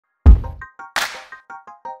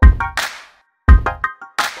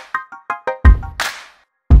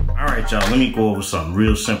Alright y'all, let me go over something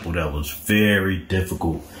real simple that was very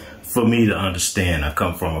difficult for me to understand. I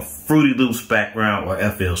come from a Fruity Loops background or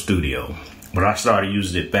FL Studio, but I started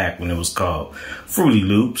using it back when it was called Fruity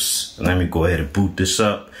Loops. Let me go ahead and boot this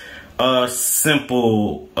up.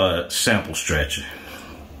 Simple sample stretcher,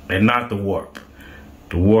 and not the warp.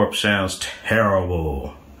 The warp sounds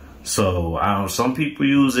terrible. So some people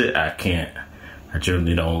use it. I can't. I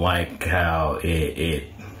generally don't like how it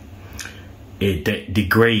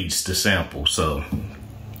degrades the sample. So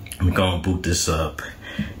I'm gonna boot this up.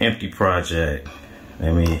 Empty project.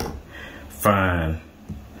 Let me find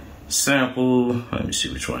sample. Let me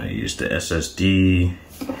see which one I use. The SSD.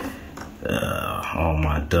 All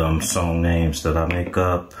my dumb song names that I make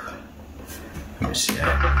up. Let me see.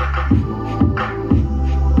 I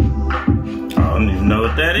don't even know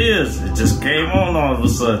what that is. It just came on all of a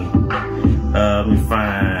sudden. Let me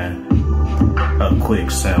find a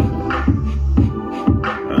quick sample.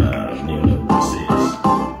 You know what this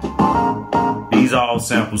is. These are all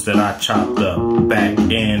samples that I chopped up back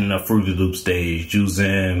in the Fruity Loop stage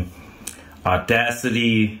using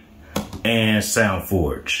Audacity and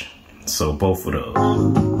SoundForge. So both of those.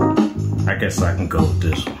 I guess I can go with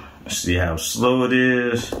this one. See how slow it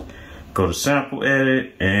is. Go to sample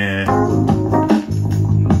edit and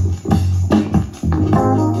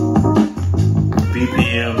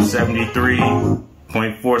BPM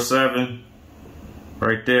 73.47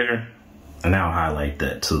 right there. And I'll highlight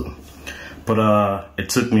that too. But it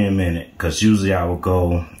took me a minute because usually I would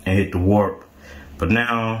go and hit the warp. But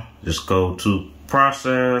now just go to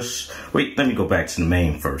process. Wait, let me go back to the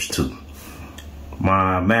main first too.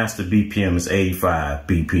 My master BPM is 85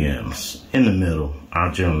 BPMs. In the middle,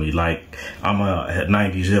 I generally like, I'm a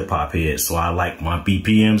 90s hip hop head, so I like my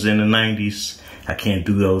BPMs in the 90s. I can't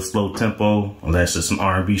do those slow tempo unless it's some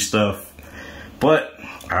R&B stuff. But,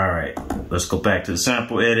 alright, let's go back to the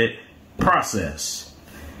sample edit. Process.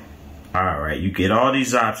 Alright, you get all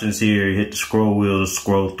these options here. You hit the scroll wheel to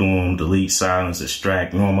scroll through them. Delete, silence,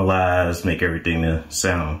 extract, normalize, make everything to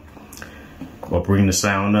sound, or bring the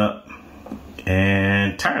sound up.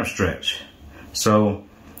 And time stretch. So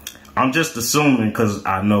I'm just assuming, because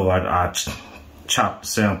I know I chopped the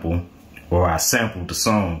sample, or I sampled the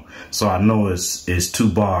song, so I know it's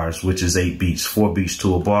 2 bars, which is 8 beats, 4 beats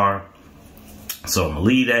to a bar. So I'm gonna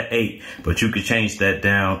leave at 8, but you can change that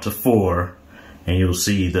down to 4 and you'll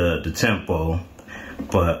see the tempo.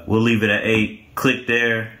 But we'll leave it at 8. Click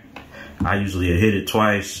there. I usually hit it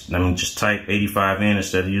twice. Let me just type 85 in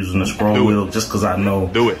instead of using the scroll wheel, just because I know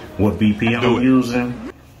what BPM I'm using.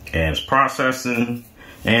 And it's processing.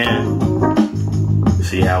 And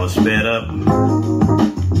see how it's sped up.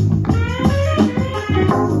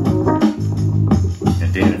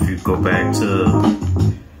 And then if you go back to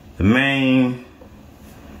the main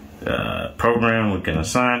program, we can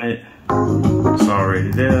assign it. It's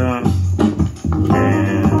already there. And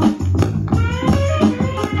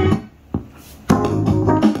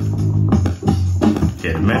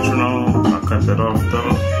get a metronome. I'll cut that off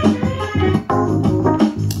though.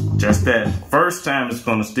 Just that first time it's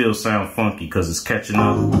gonna still sound funky because it's catching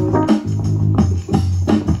up.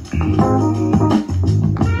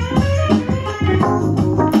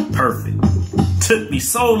 Perfect. Took me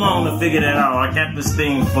so long to figure that out. I got this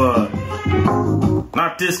thing for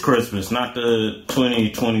not this Christmas, not the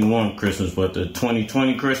 2021 Christmas, but the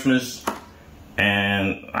 2020 Christmas.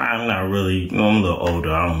 And I'm not really, I'm a little older.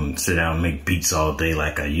 I don't sit down and make beats all day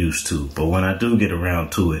like I used to. But when I do get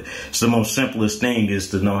around to it, it's the most simplest thing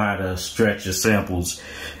is to know how to stretch your samples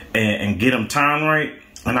and get them timed right.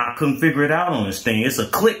 And I couldn't figure it out on this thing. It's a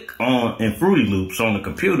click in Fruity Loops on the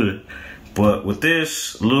computer. But with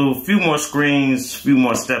this, few more screens, few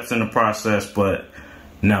more steps in the process, but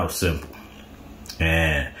now simple.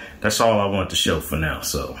 And that's all I want to show for now.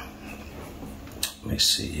 So let me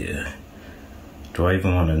see here. Do I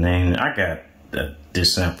even want to name it? I got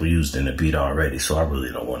this sample used in the beat already, so I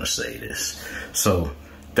really don't want to say this. So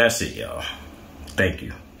that's it, y'all. Thank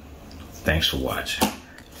you. Thanks for watching.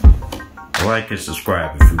 Like and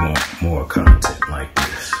subscribe if you want more content like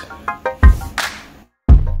this.